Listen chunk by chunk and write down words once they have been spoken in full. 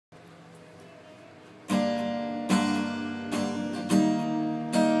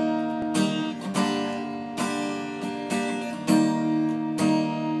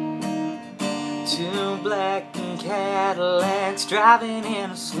black Cadillacs driving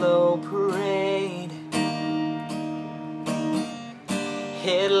in a slow parade.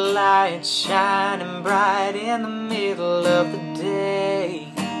 Headlights shining bright in the middle of the day.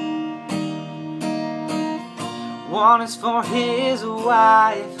 One is for his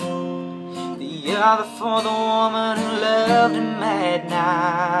wife, the other for the woman who loved him at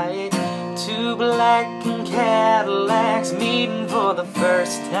night. Two black Cadillacs meeting for the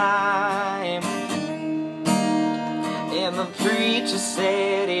first time. And the preacher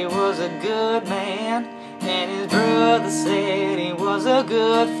said he was a good man, and his brother said he was a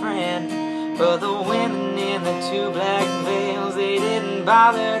good friend. But the women in the two black veils, they didn't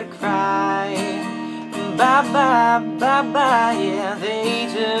bother to cry. Bye-bye, bye-bye, yeah, they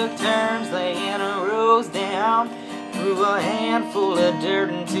took turns laying a rose down, threw a handful of dirt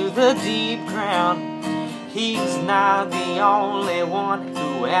into the deep ground. He's not the only one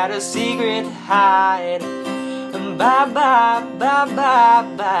who had a secret to hide. Bye-bye, bye-bye,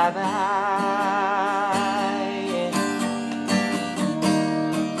 bye-bye.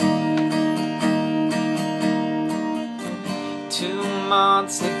 2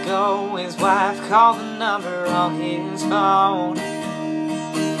 months ago, his wife called the number on his phone.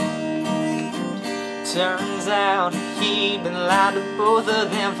 Turns out he'd been lying to both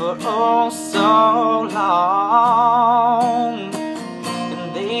of them for oh so long.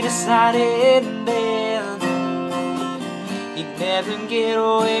 And they decided then he'd never get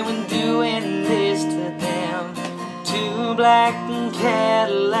away when doing this to them. Two black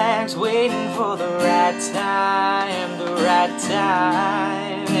Cadillacs waiting for the right time, the right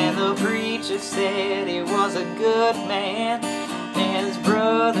time. And the preacher said he was a good man, and his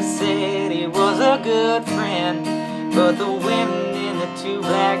brother said he was a good friend. But the women in the two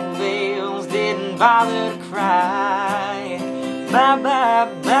black veils didn't bother to cry. Bye-bye,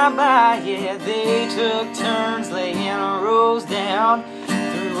 bye-bye, yeah, they took turns laying a rose down,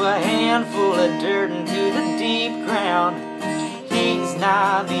 threw a handful of dirt into the deep ground. He's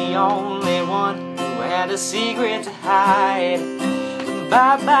not the only one who had a secret to hide.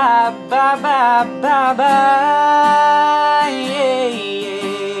 Bye-bye, bye-bye, bye-bye, yeah, yeah.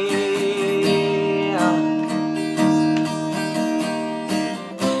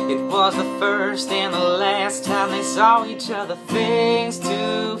 It was the first and the last time they saw each other face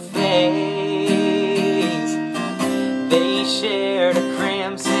to face. They shared a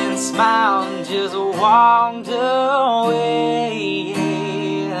crimson smile and just walked away,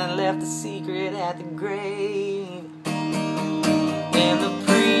 and left a secret at the grave. And the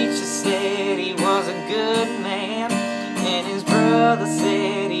preacher said he was a good man, and his brother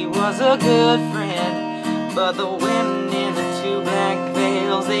said he was a good friend. But the women in the two black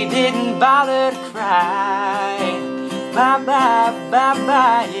veils, they didn't bother to cry. Bye-bye,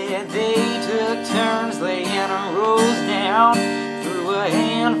 bye-bye, yeah, they took turns laying a rose down, threw a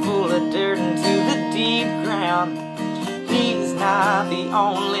handful of dirt into the deep ground. He's not the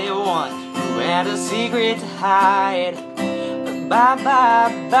only one who had a secret to hide.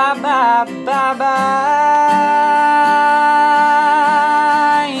 Bye-bye, bye-bye, bye-bye.